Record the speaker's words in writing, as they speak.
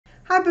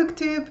Hi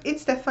BookTube,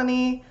 it's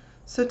Stephanie.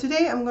 So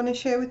today I'm going to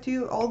share with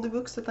you all the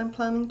books that I'm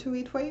planning to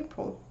read for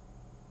April.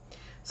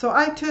 So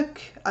I took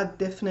a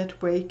definite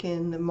break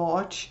in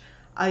March.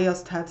 I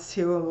just had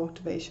zero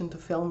motivation to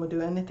film or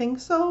do anything,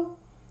 so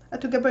I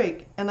took a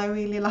break and I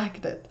really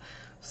liked it.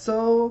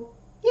 So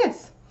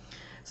yes.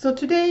 So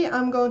today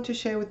I'm going to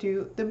share with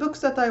you the books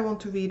that I want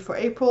to read for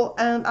April,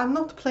 and I'm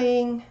not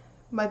playing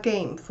my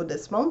game for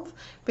this month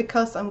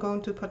because I'm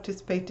going to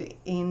participate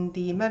in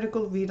the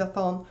Medical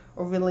Readathon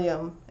or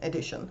William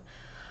edition.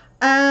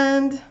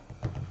 And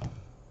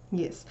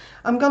yes,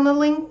 I'm gonna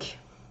link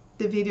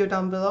the video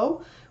down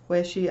below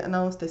where she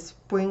announced the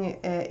spring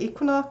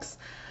equinox.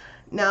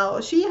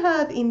 Now, she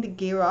had in the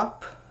Gear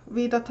Up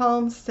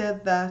Readathon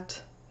said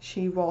that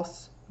she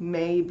was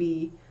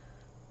maybe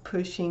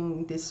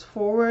pushing this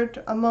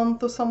forward a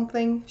month or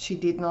something. She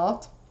did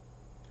not.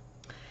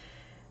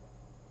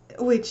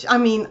 Which, I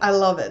mean, I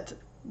love it,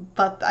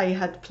 but I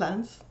had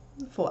plans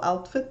for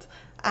outfit,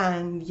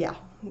 and yeah,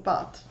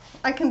 but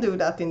I can do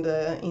that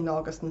in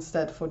August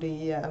instead for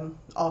the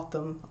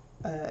autumn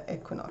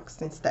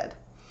equinox instead.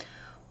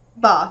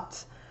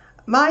 But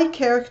my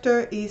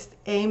character is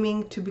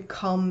aiming to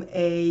become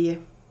a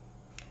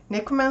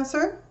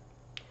necromancer,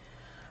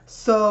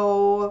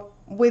 so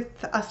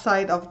with a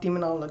side of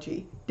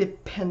demonology,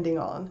 depending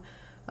on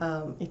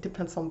it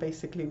depends on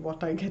basically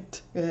what I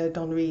get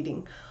done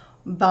reading,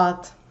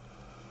 but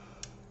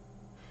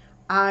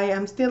I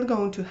am still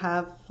going to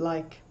have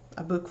like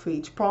a book for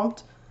each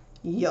prompt,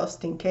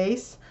 just in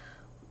case.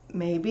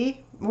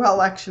 Maybe. Well,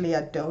 actually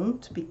I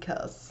don't,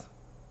 because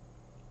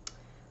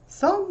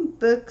some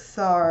books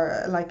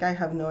are like I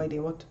have no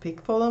idea what to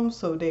pick for them,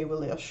 so they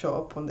will just show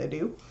up when they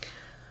do.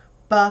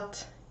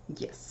 But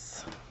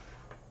yes.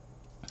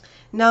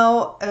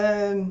 Now,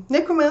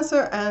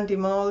 Necromancer and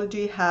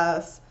Demonology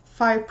has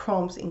 5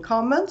 prompts in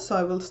common, so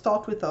I will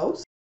start with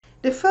those.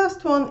 The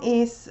first one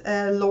is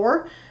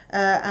lore,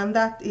 and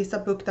that is a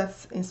book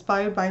that's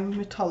inspired by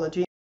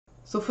mythology.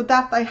 So for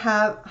that I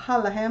have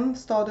Hallahem,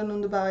 Staden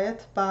under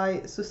berget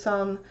by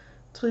Susanne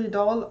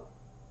Trydahl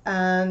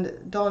and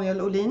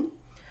Daniel Olin.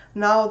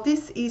 Now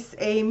this is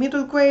a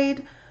middle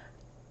grade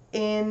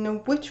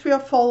in which we are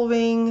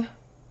following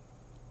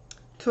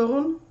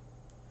Turun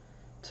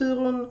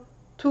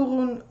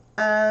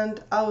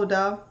and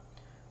Auda,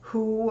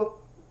 who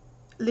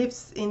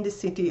lives in the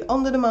city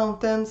under the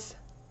mountains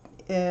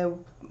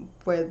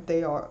where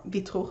they are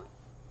Vitrur,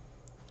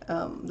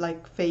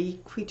 like fey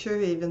creature,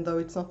 even though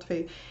it's not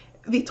fey,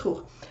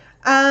 Vitrur.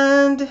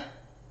 And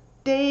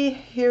they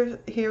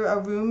hear a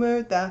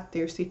rumor that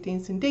their city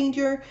is in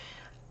danger,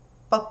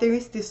 but there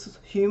is this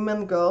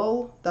human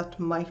girl that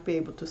might be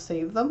able to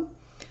save them.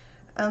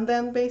 And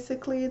then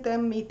basically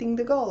them meeting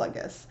the girl, I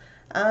guess.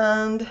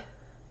 And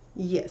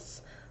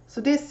yes, so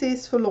this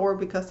is for lore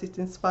because it's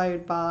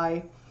inspired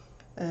by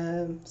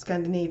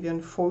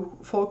Scandinavian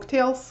folk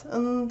tales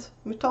and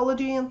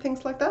mythology and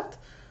things like that.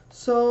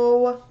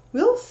 So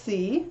we'll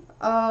see.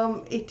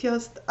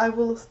 I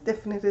will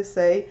definitely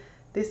say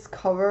this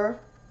cover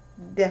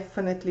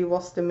definitely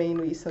was the main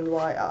reason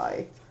why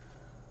I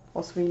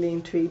was really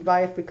intrigued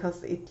by it,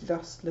 because it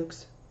just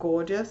looks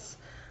gorgeous.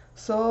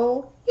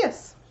 So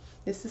yes,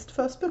 this is the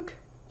first book.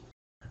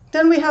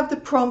 Then we have the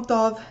prompt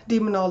of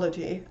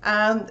demonology,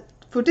 and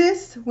for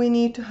this we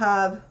need to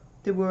have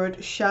the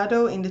word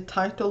shadow in the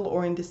title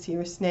or in the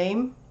series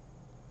name.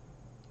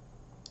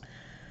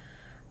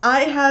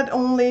 I had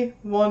only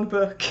one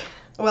book,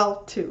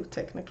 well 2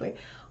 technically,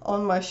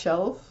 on my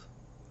shelf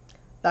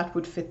that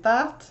would fit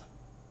that,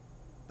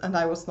 and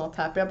I was not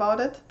happy about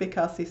it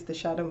because it's the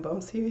Shadow and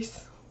Bone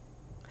series.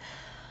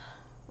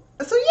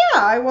 So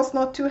yeah, I was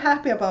not too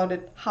happy about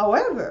it.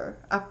 However,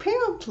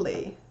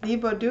 apparently Lee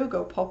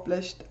Bardugo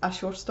published a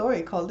short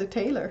story called The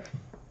Tailor.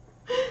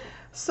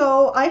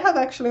 So I have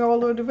actually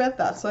already read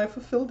that, so I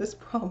fulfilled this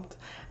prompt.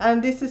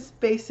 And this is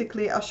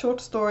basically a short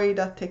story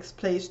that takes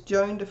place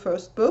during the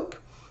first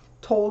book,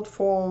 told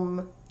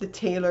from the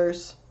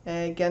tailor's,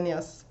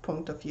 Genya's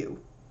point of view.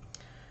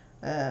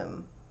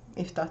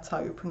 If that's how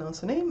you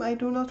pronounce the name, I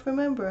do not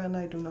remember and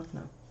I do not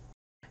know.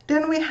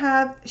 Then we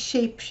have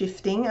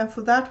shape-shifting, and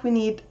for that we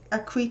need a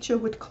creature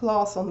with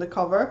claws on the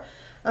cover.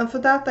 And for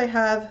that I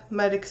have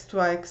Magic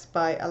Strikes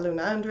by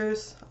Aluna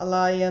Andrews. A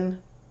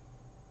lion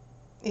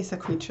is a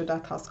creature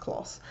that has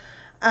claws.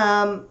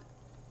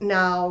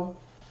 Now,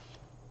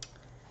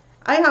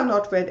 I have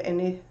not read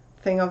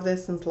anything of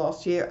this since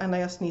last year, and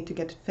I just need to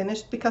get it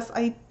finished because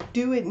I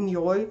do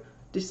enjoy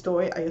the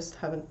story. I just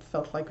haven't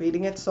felt like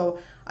reading it, so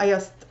I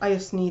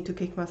just need to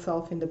kick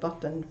myself in the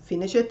butt and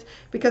finish it,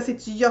 because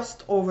it's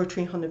just over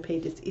 300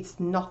 pages. It's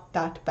not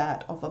that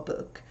bad of a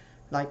book,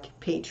 like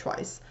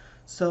page-wise.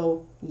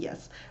 So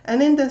yes,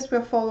 and in this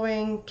we're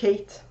following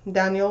Kate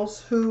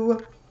Daniels,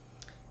 who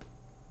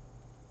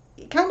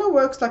kind of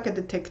works like a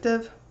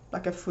detective,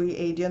 like a free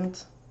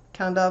agent,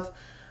 kind of,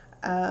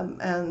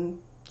 and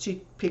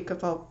she picks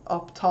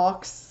up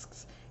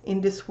tasks in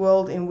this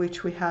world in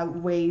which we have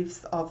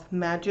waves of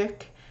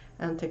magic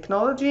and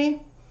technology.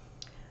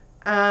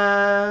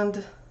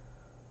 And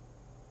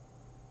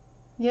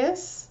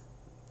yes,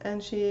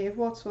 and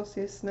what was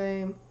his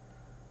name?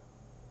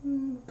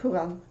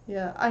 Kuran.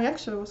 Yeah, I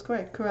actually was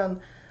correct.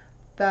 Kuran.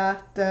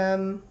 That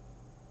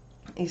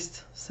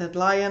is said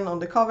lion on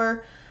the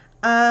cover,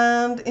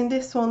 and in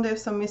this one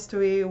there's a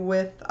mystery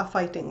with a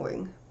fighting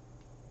ring.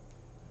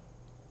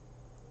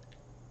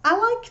 I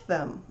like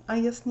them.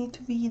 I just need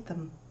to read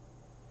them,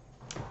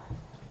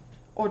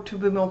 or to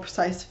be more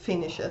precise,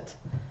 finish it.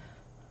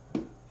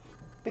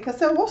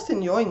 Because I was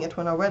enjoying it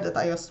when I read it.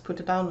 I just put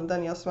it down and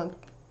then just went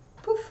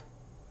poof.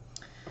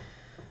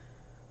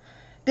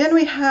 Then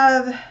we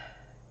have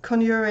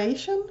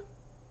Conjuration.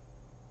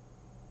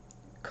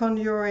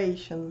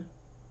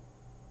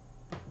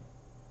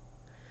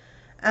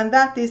 And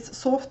that is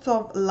sort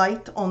of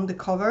light on the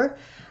cover.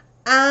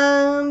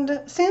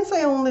 And since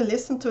I only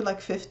listened to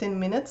like 15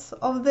 minutes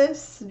of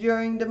this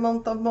during the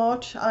month of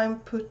March, I'm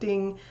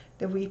putting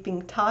The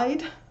Weeping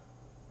Tide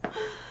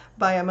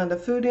by Amanda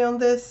Foody on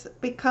this,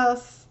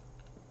 because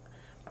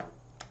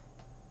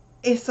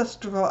it's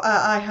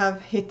I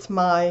have hit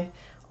my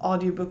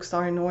audiobooks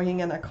are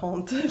annoying and I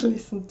can't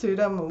listen to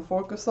them and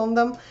focus on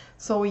them.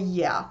 So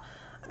yeah,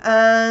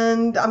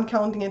 and I'm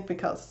counting it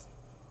because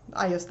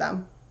I just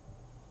am.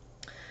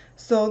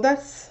 So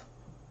that's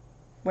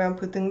where I'm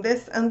putting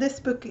this. And this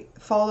book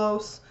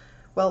follows,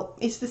 well,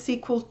 it's the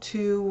sequel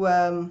to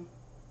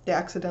The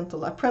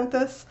Accidental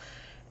Apprentice,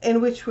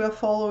 in which we are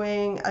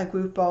following a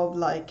group of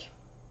like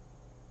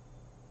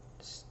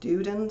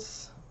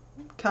students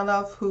kind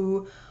of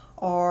who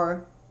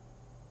are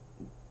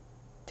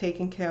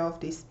taking care of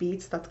these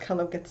beads that kind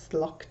of get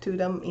stuck to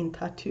them in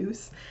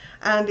tattoos.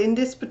 And in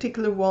this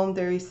particular one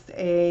there is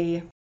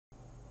a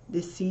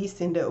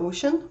disease in the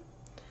ocean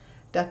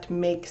that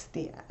makes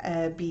the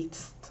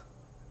beads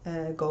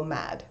go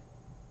mad.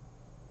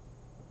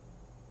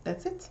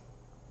 That's it.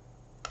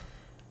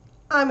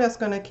 I'm just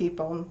gonna keep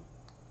on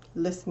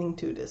listening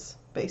to this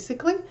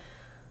basically,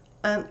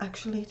 and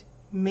actually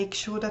make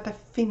sure that I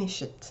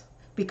finish it,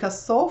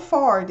 because so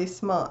far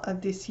this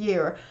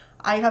year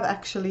I have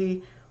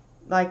actually,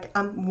 like,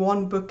 I'm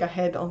one book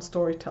ahead on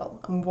Storytel.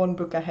 I'm one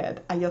book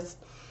ahead. I just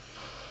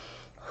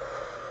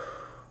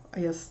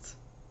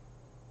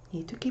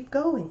need to keep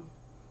going.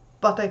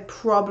 But I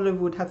probably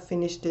would have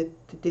finished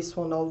this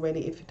one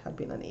already if it had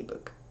been an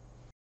ebook.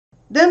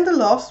 Then the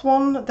last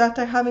one that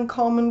I have in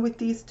common with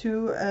these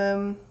two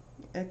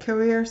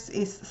careers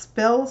is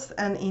Spells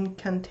and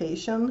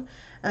Incantation,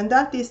 and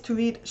that is to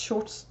read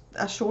short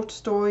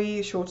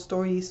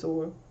stories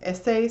or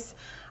essays.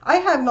 I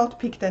have not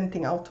picked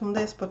anything out from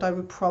this, but I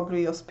will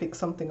probably just pick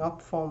something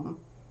up from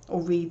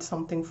or read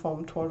something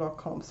from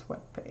Tor.com's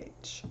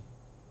webpage.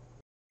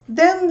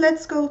 Then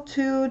let's go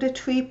to the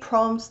 3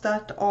 prompts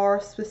that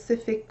are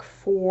specific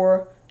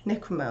for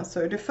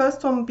Necromancer. The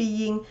first one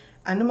being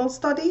Animal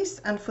Studies,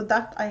 and for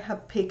that I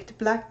have picked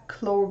Black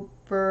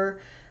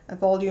Clover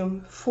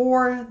Volume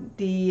 4,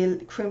 The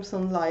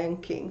Crimson Lion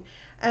King.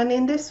 And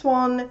in this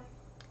one,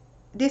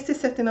 this is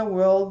set in a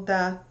world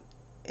that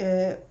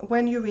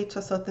when you reach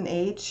a certain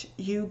age,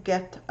 you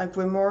get a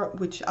grimoire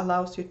which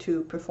allows you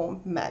to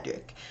perform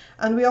magic.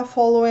 And we are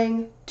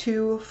following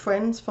 2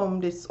 friends from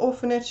this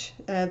orphanage.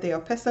 They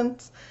are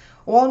peasants.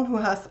 One who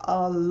has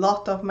a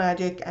lot of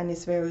magic and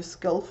is very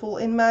skillful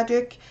in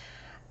magic,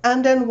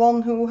 and then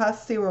one who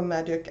has 0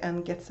 magic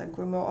and gets a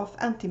grimoire of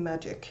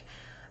anti-magic.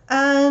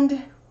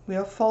 And we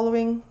are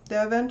following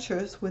their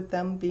adventures with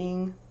them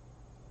being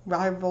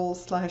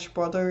rivals /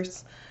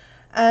 brothers.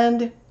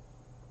 And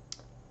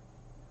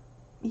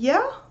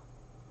yeah,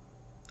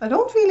 I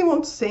don't really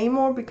want to say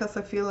more because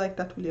I feel like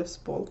that will just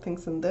spoil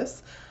things in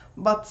this,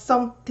 but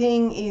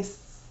something is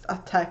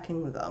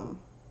attacking them.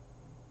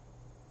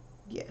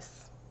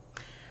 Yes.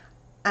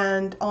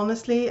 And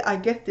honestly, I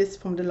get this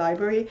from the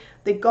library.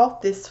 They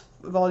got this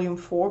volume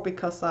 4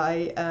 because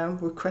I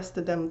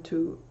requested them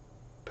to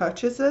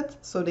purchase it,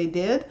 so they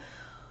did.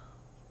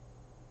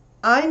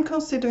 I'm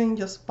considering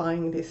just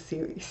buying this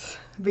series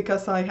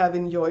because I have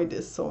enjoyed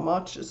this so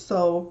much.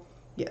 So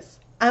yes,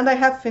 and I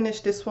have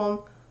finished this one,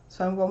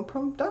 so I'm 1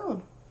 prompt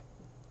down.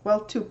 Well,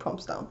 2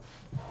 prompts down.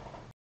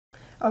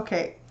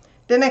 Okay,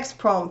 the next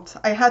prompt,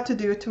 I had to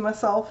do it to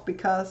myself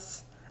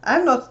because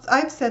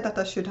I've said that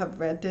I should have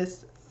read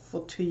this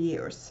for 2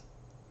 years.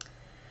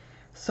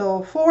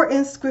 So for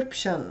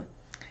Inscription,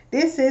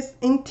 this is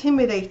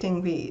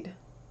intimidating read.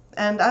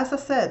 And as I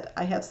said,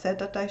 I have said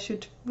that I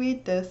should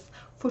read this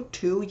for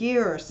 2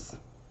 years.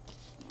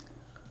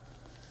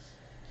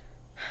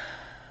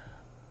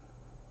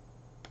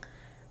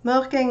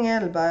 Mörk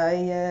Ängel by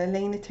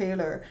Laini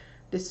Taylor.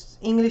 This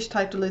English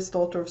title is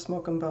Daughter of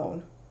Smoke and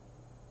Bone.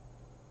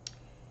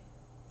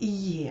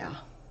 Yeah.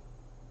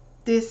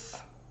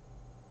 This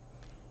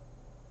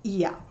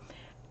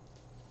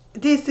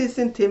is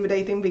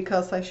intimidating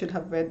because I should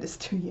have read this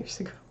 2 years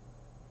ago.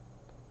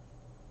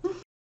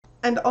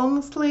 And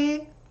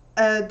honestly,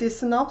 the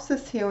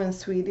synopsis here in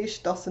Swedish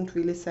doesn't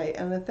really say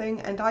anything,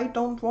 and I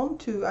don't want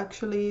to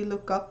actually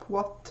look up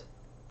what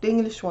the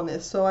English one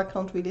is, so I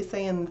can't really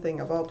say anything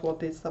about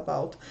what it's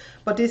about.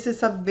 But this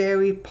is a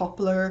very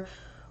popular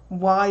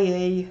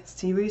YA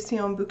series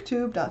here on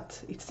BookTube that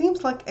it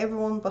seems like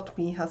everyone but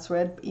me has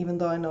read, even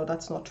though I know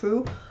that's not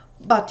true.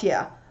 But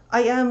yeah,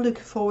 I am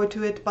looking forward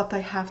to it, but I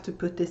have to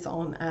put this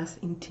on as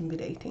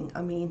intimidating.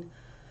 I mean,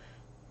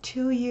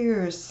 2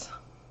 years.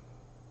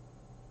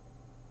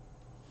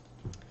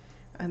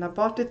 And I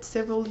bought it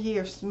several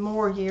years,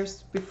 more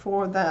years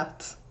before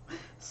that.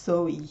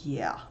 So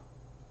yeah.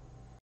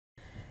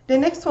 The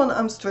next one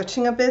I'm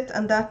stretching a bit,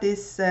 and that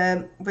is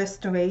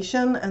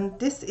Restoration, and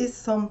this is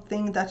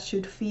something that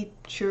should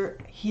feature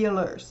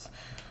healers.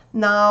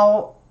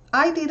 Now,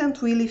 I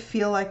didn't really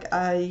feel like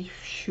I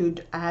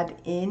should add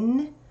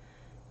in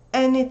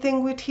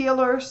anything with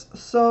healers,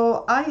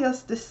 so I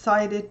just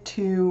decided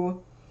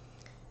to,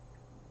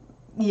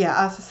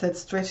 yeah, as I said,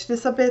 stretch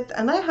this a bit,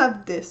 and I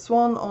have this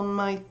one on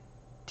my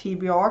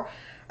TBR,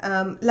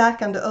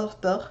 Läkande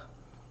örter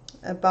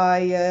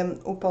by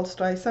Opal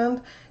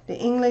Streisand. The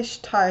English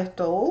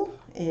title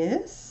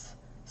is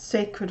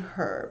Sacred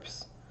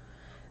Herbs.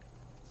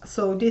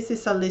 So this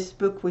is a list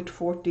book with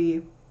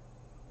 40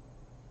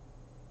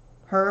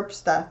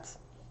 herbs that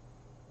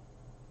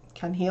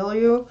can heal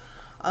you.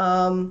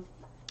 Yeah,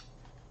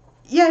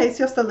 it's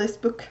just a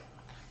list book.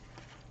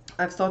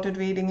 I've started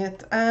reading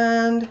it,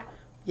 and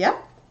yeah.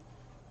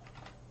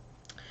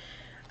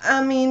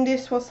 I mean,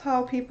 this was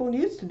how people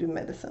used to do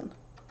medicine,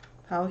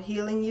 how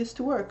healing used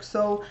to work.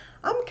 So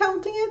I'm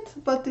counting it,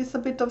 but it's a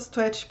bit of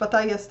stretch, but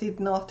I just did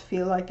not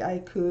feel like I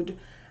could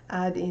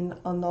add in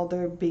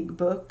another big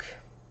book,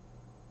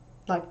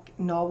 like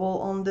novel,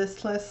 on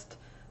this list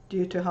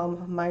due to how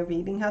my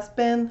reading has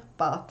been.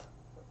 But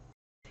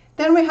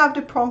then we have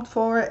the prompt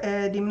for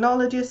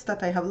Demonologist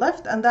that I have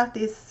left, and that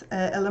is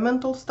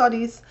Elemental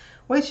Studies,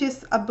 which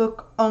is a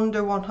book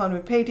under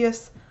 100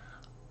 pages.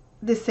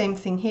 The same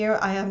thing here.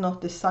 I have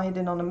not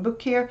decided on a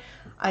book here.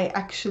 I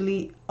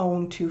actually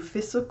own 2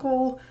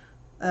 physical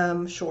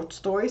short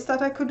stories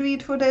that I could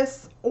read for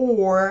this,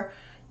 or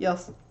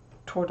just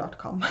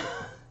Tor.com.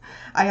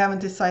 I haven't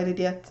decided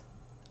yet.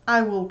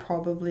 I will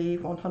probably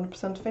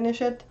 100%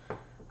 finish it.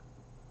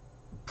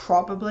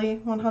 Probably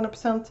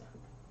 100%,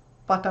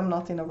 but I'm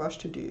not in a rush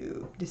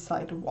to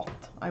decide what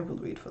I will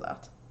read for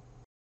that.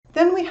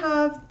 Then we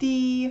have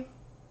the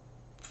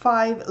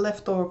 5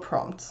 leftover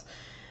prompts.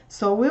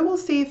 So we will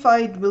see if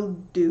I will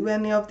do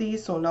any of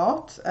these or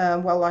not.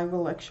 Well, I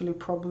will actually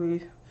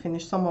probably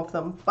finish some of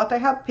them, but I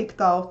have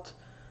picked out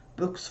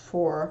books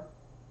for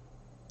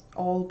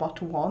all but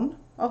 1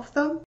 of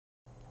them,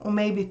 or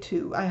maybe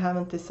 2. I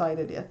haven't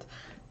decided yet.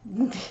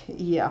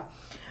 Yeah,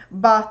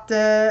 but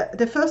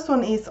the first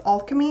one is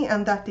Alchemy,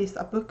 and that is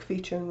a book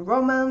featuring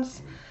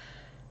romance.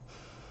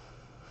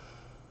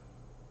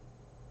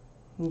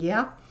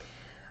 Yeah.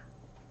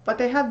 But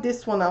I have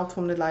this one out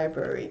from the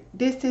library.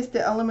 This is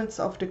The Elements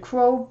of the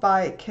Crow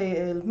by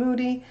K.L.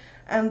 Moody,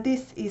 and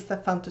this is a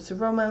fantasy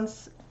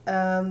romance,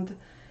 and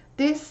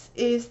this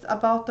is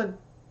about a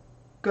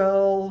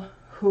girl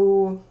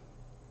who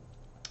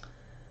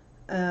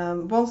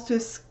wants to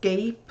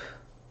escape.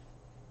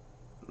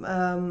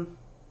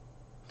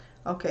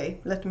 Okay,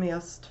 let me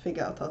just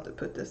figure out how to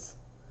put this.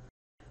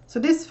 So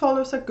this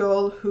follows a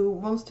girl who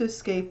wants to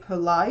escape her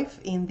life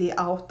in the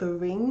outer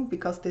ring,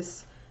 because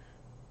this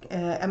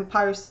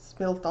empire is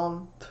built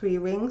on 3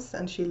 rings,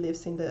 and she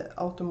lives in the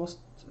outermost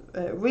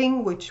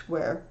ring, which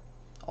where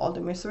all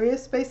the misery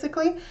is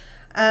basically.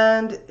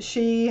 And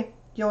she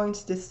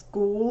joins this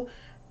school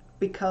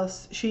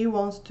because she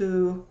wants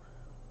to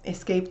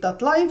escape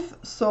that life,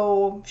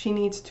 so she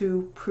needs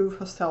to prove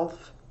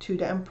herself to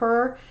the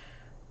emperor.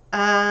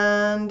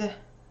 And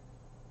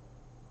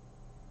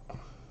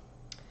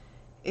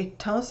it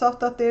turns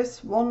out that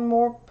there's one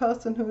more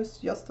person who is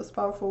just as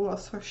powerful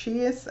as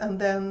she is, and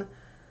then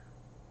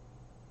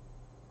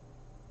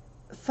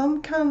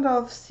some kind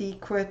of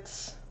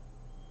secrets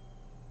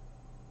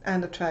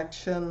and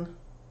attraction,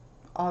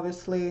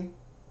 obviously.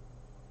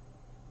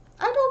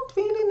 I don't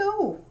really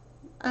know,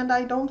 and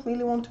I don't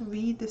really want to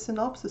read the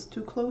synopsis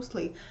too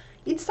closely.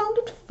 It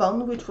sounded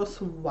fun, which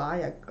was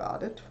why I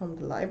got it from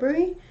the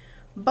library,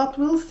 but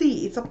we'll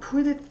see. It's a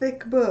pretty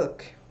thick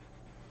book.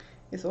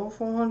 It's all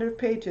 400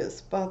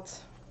 pages, but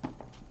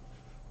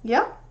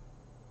yeah,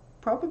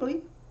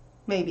 probably,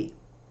 maybe.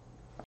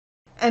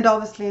 And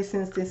obviously,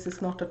 since this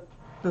is not a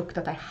book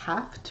that I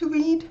have to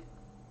read,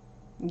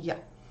 yeah.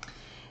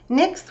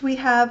 Next we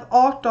have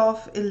Art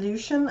of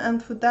Illusion,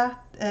 and for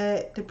that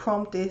the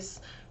prompt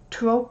is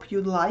Trope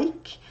You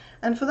Like,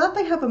 and for that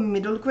I have a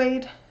middle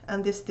grade,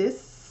 and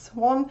this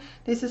one.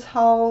 This is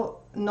How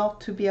Not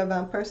to Be a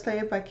Vampire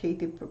Slayer by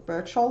Katie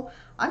Birchall.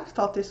 I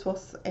thought this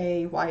was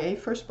a YA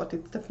first, but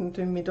it's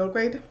definitely middle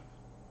grade.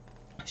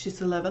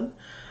 She's 11,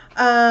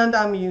 and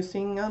I'm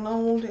using an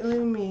old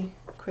Illumi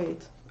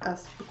crate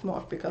as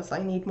bookmark because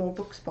I need more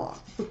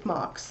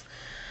bookmarks.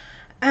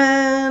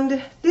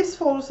 And this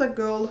follows a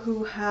girl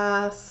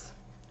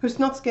who's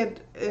not scared,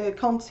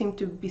 can't seem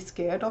to be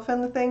scared of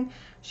anything.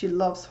 She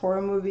loves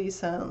horror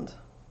movies and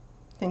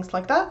things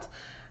like that.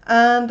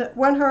 And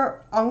when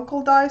her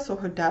uncle dies, or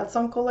her dad's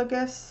uncle I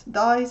guess,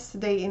 dies,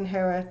 they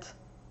inherit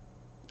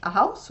a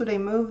house, so they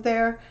move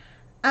there.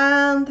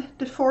 And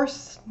the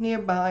forest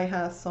nearby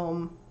has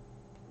some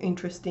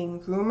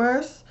interesting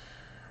rumors.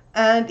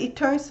 And it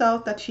turns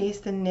out that she is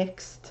the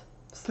next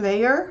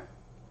Slayer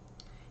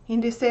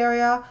in this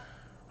area.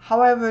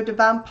 However, the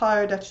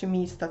vampire that she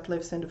meets that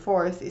lives in the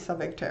forest is a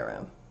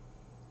vegetarian.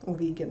 Or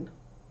vegan.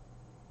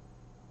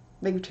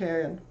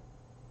 Vegetarian.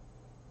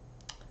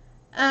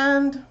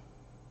 And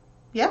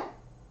yeah.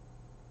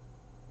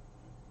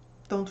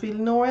 Don't really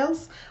know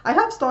else. I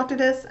have started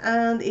this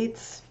and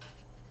it's...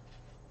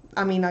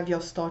 I mean, I've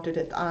just started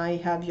it. I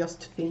have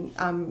just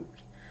I'm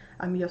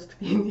just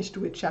finished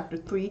with chapter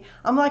 3.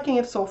 I'm liking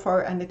it so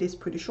far and it is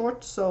pretty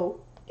short, so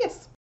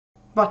yes.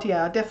 But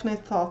yeah, I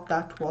definitely thought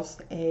that was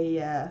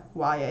a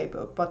YA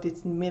book, but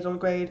it's middle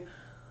grade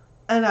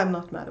and I'm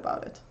not mad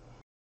about it.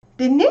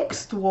 The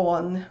next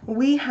one,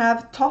 we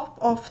have Top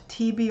of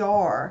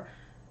TBR.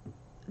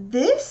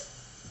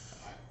 This,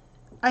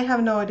 I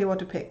have no idea what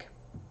to pick,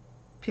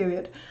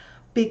 period.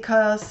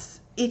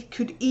 Because it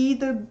could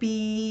either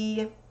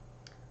be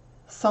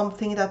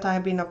something that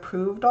I've been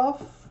approved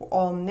of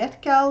on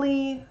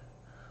NetGalley,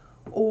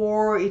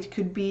 or it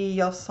could be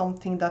just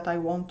something that I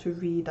want to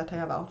read that I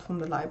have out from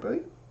the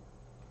library.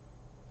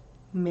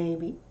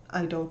 Maybe,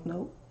 I don't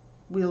know.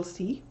 We'll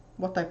see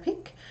what I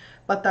pick,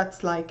 but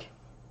that's like,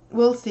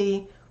 we'll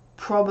see,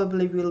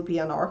 probably will be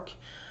an arc.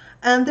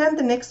 And then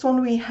the next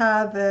one we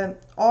have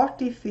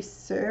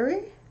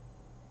Artificere.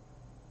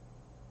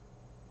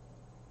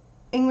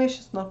 English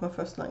is not my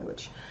first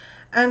language.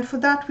 And for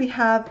that we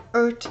have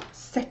Earth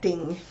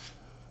Setting.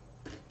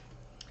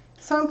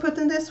 So I'm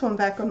putting this one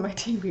back on my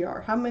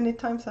TBR. How many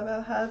times have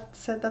I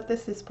said that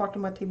this is part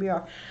of my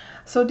TBR?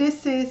 So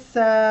this is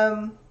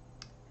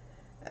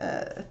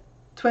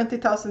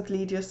 20,000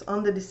 Leagues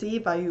Under the Sea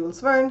by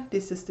Jules Verne.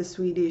 This is the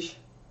Swedish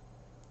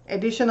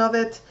edition of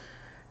it.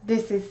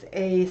 This is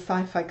a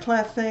sci-fi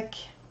classic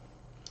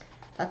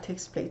that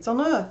takes place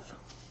on Earth.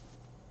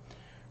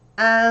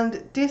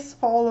 And this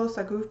follows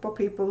a group of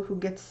people who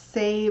get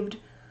saved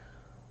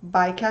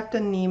by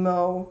Captain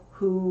Nemo,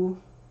 who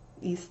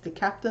is the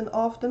captain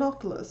of the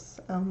Nautilus,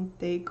 and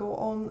they go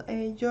on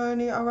a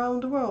journey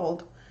around the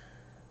world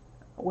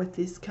with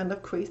this kind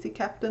of crazy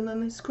captain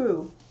and his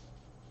crew.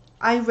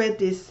 I read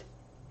this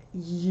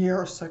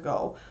years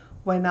ago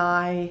when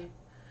I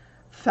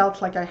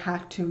felt like I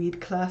had to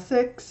read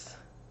classics,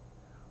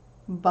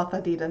 but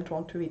I didn't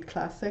want to read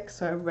classics,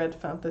 so I read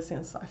fantasy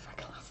and sci-fi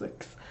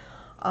classics.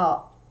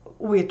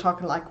 We're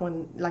talking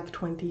like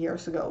 20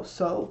 years ago,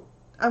 so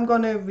I'm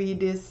gonna read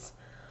this.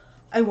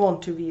 I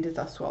want to read it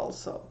as well,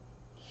 so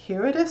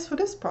here it is for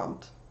this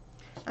prompt.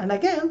 And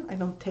again, I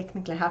don't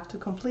technically have to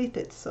complete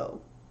it,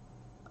 so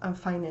I'm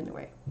fine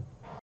anyway.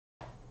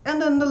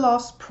 And then the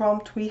last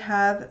prompt we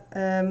have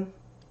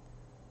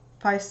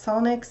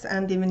Physionics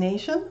and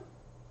Divination.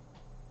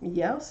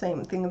 Yeah,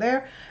 same thing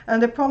there.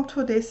 And the prompt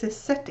for this is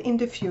set in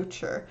the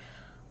future.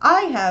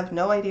 I have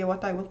no idea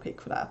what I will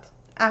pick for that.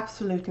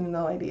 Absolutely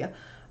no idea.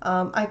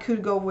 I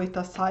could go with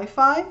a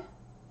sci-fi.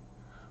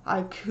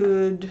 I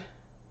could...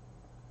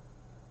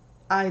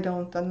 I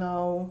don't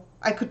know.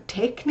 I could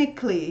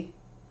technically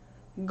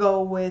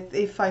go with,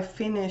 if I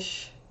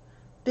finish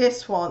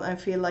this one, I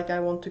feel like I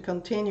want to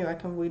continue, I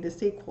can read the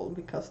sequel,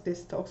 because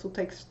this also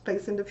takes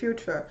place in the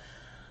future.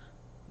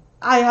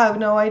 I have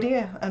no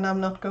idea, and I'm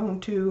not going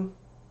to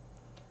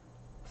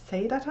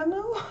say that I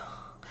know.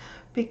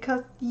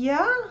 Because,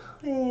 yeah,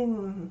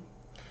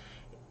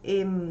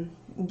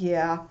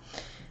 yeah,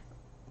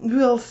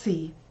 we'll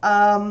see.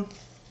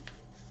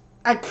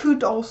 I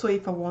could also,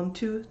 if I want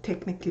to,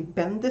 technically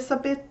bend this a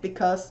bit,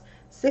 because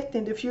set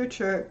in the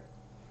future,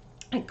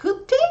 I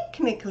could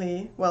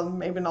technically, well,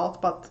 maybe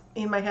not, but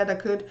in my head I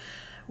could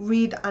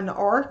read an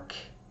arc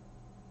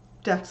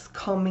that's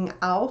coming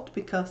out,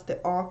 because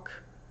the arc,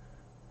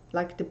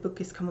 like the book,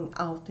 is coming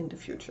out in the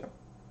future.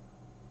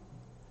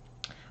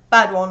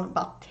 Bad one,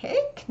 but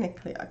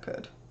technically I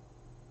could.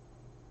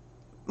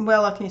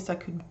 Well, at least I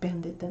could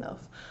bend it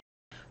enough.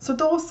 So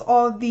those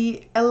are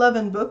the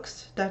 11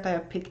 books that I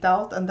have picked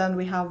out, and then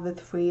we have the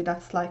 3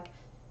 that's like,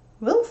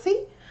 we'll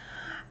see.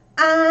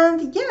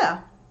 And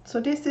yeah,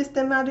 so this is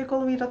the Magical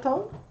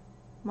Readathon,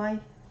 my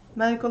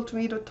Magical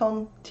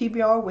Readathon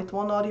TBR with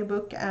 1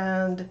 audiobook,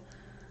 and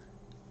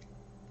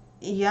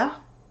yeah,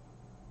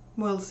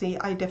 we'll see.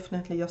 I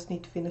definitely just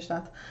need to finish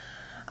that.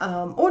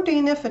 Or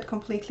DNF it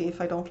completely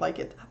if I don't like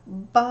it.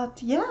 But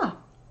yeah.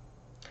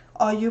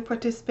 Are you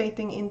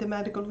participating in the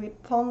Magical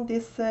Readathon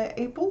this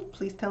April?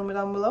 Please tell me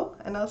down below,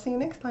 and I'll see you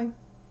next time.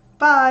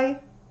 Bye!